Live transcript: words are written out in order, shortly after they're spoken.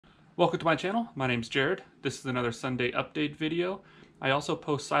Welcome to my channel. My name's Jared. This is another Sunday update video. I also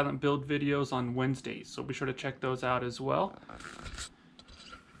post silent build videos on Wednesdays, so be sure to check those out as well.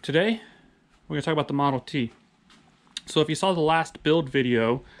 Today, we're going to talk about the Model T. So if you saw the last build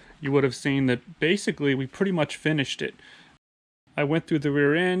video, you would have seen that basically we pretty much finished it. I went through the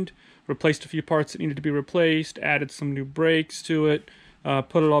rear end, replaced a few parts that needed to be replaced, added some new brakes to it,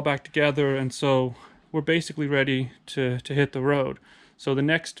 put it all back together, and so we're basically ready to hit the road. So the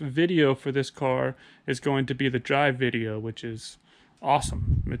next video for this car is going to be the drive video, which is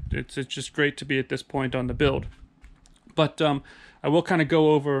awesome. It's just great to be at this point on the build. But I will kind of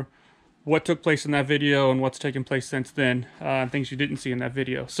go over what took place in that video and what's taken place since then, things you didn't see in that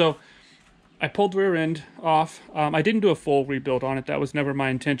video. So I pulled the rear end off. I didn't do a full rebuild on it. That was never my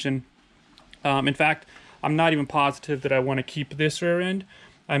intention. In fact, I'm not even positive that I want to keep this rear end.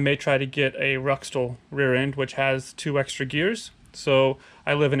 I may try to get a Ruxtol rear end, which has 2 extra gears. So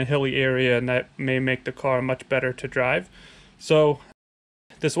I live in a hilly area, and that may make the car much better to drive. So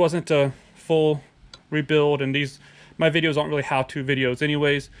this wasn't a full rebuild, and my videos aren't really how-to videos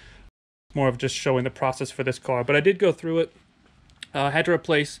anyways. More of just showing the process for this car. But I did go through it. I had to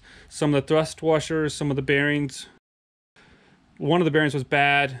replace some of the thrust washers, some of the bearings. One of the bearings was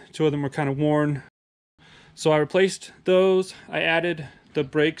bad. 2 of them were kind of worn. So I replaced those. I added the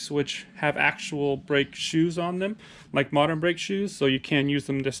brakes, which have actual brake shoes on them, like modern brake shoes, so you can use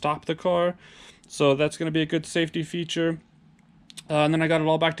them to stop the car. So that's going to be a good safety feature. And then I got it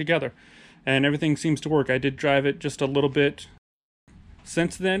all back together, and everything seems to work. I did drive it just a little bit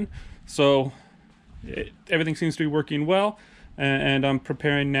since then, so everything seems to be working well, and I'm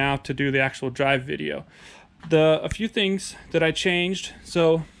preparing now to do the actual drive video. A few things that I changed.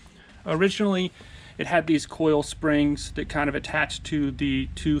 So originally it had these coil springs that kind of attached to the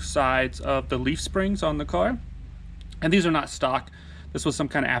 2 sides of the leaf springs on the car. And these are not stock. This was some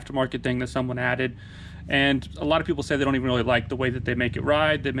kind of aftermarket thing that someone added. And a lot of people say they don't even really like the way that they make it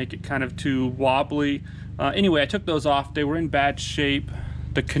ride. They make it kind of too wobbly. Anyway, I took those off. They were in bad shape.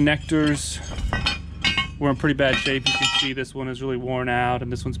 The connectors were in pretty bad shape. You can see this one is really worn out,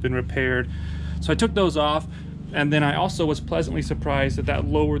 and this one's been repaired. So I took those off. And then I also was pleasantly surprised that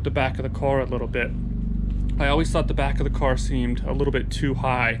lowered the back of the car a little bit. I always thought the back of the car seemed a little bit too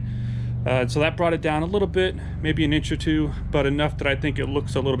high. So that brought it down a little bit, maybe an inch or 2, but enough that I think it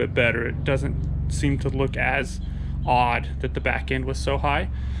looks a little bit better. It doesn't seem to look as odd that the back end was so high.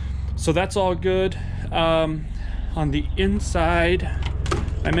 So that's all good. On the inside,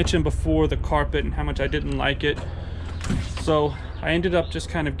 I mentioned before the carpet and how much I didn't like it. So I ended up just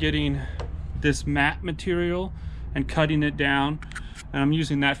kind of getting this matte material and cutting it down, and I'm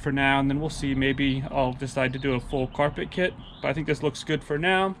using that for now, and then we'll see, maybe I'll decide to do a full carpet kit, but I think this looks good for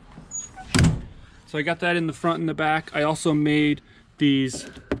now. So I got that in the front and the back. I also made these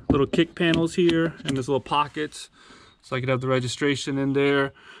little kick panels here and these little pockets so I could have the registration in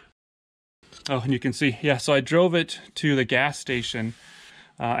there. Oh, and you can see, yeah, so I drove it to the gas station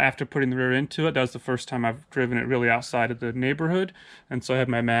after putting the rear into it. That was the first time I've driven it really outside of the neighborhood, and so I had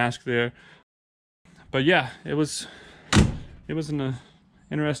my mask there. But yeah, it was an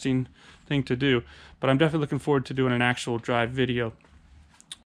interesting thing to do, but I'm definitely looking forward to doing an actual drive video.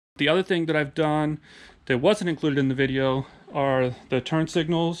 The other thing that I've done that wasn't included in the video are the turn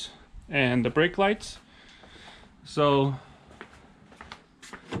signals and the brake lights. So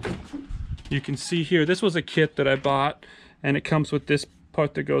you can see here, this was a kit that I bought, and it comes with this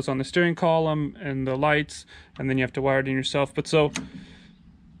part that goes on the steering column and the lights, and then you have to wire it in yourself. But so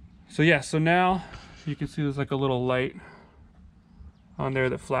yeah, so now you can see there's like a little light on there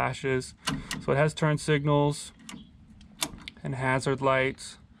that flashes. So it has turn signals and hazard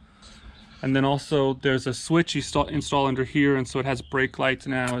lights. And then also there's a switch you install under here, and so it has brake lights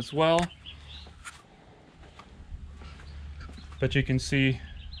now as well. But you can see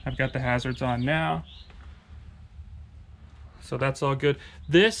I've got the hazards on now. So that's all good.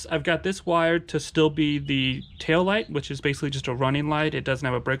 I've got this wired to still be the tail light, which is basically just a running light. It doesn't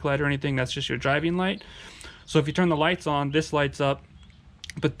have a brake light or anything. That's just your driving light. So if you turn the lights on, this lights up.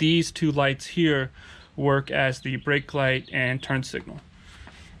 But these 2 lights here work as the brake light and turn signal.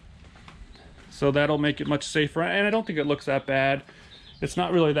 So that'll make it much safer. And I don't think it looks that bad. It's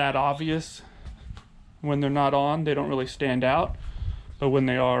not really that obvious. When they're not on, they don't really stand out. But when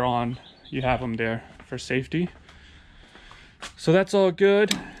they are on, you have them there for safety. So that's all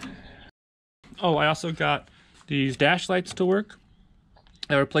good. Oh, I also got these dash lights to work.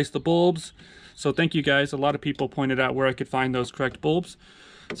 I replaced the bulbs. So thank you guys. A lot of people pointed out where I could find those correct bulbs.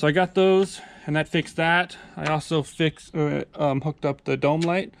 So I got those, and that fixed that. I also hooked up the dome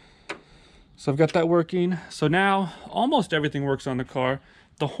light. So I've got that working. So now almost everything works on the car.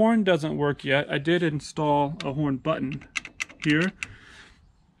 The horn doesn't work yet. I did install a horn button here,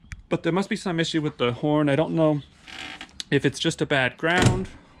 but there must be some issue with the horn. I don't know if it's just a bad ground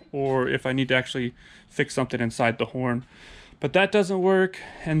or if I need to actually fix something inside the horn. But that doesn't work,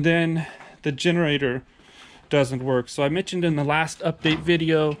 and then the generator doesn't work. So I mentioned in the last update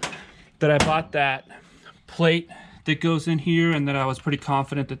video that I bought that plate that goes in here and that I was pretty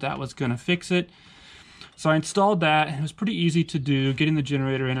confident that that was gonna fix it. So I installed that, and it was pretty easy to do. Getting the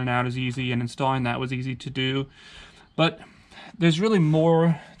generator in and out is easy, and installing that was easy to do. But there's really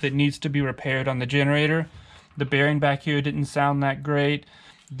more that needs to be repaired on the generator. The bearing back here didn't sound that great.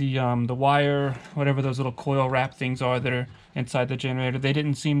 The wire, whatever those little coil wrap things are that are inside the generator, they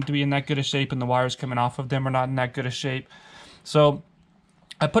didn't seem to be in that good a shape, and the wires coming off of them are not in that good a shape. So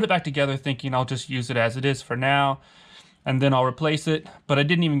I put it back together thinking I'll just use it as it is for now, and then I'll replace it. But I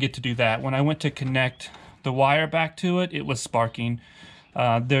didn't even get to do that. When I went to connect the wire back to it, it was sparking.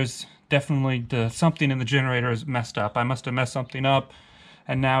 There's definitely something in the generator is messed up. I must have messed something up,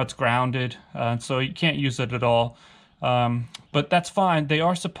 and now it's grounded, so you can't use it at all. But that's fine. They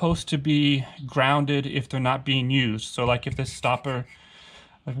are supposed to be grounded if they're not being used. So like if this stopper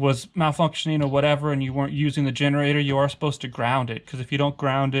was malfunctioning or whatever and you weren't using the generator, you are supposed to ground it, because if you don't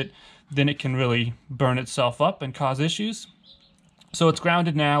ground it, then it can really burn itself up and cause issues. So it's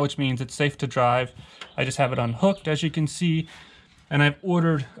grounded now, which means it's safe to drive. I just have it unhooked, as you can see, and I've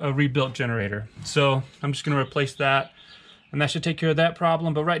ordered a rebuilt generator. So I'm just going to replace that, and that should take care of that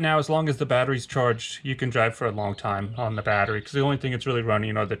problem. But right now, as long as the battery's charged, you can drive for a long time on the battery, because the only thing it's really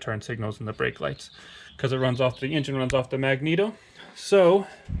running are the turn signals and the brake lights, because the engine runs off the magneto. So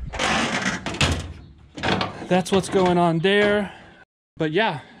that's what's going on there. But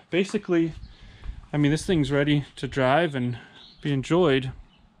yeah, basically, I mean, this thing's ready to drive and be enjoyed.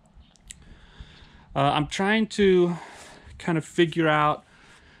 I'm trying to kind of figure out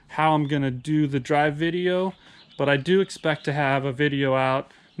how I'm gonna do the drive video, but I do expect to have a video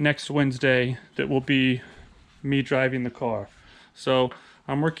out next Wednesday that will be me driving the car. So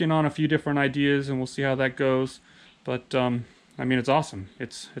I'm working on a few different ideas, and we'll see how that goes. But I mean, it's awesome.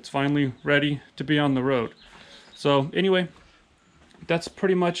 It's finally ready to be on the road. So anyway, that's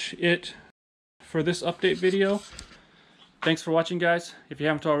pretty much it for this update video. Thanks for watching, guys. If you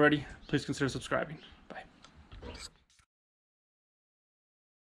haven't already, please consider subscribing.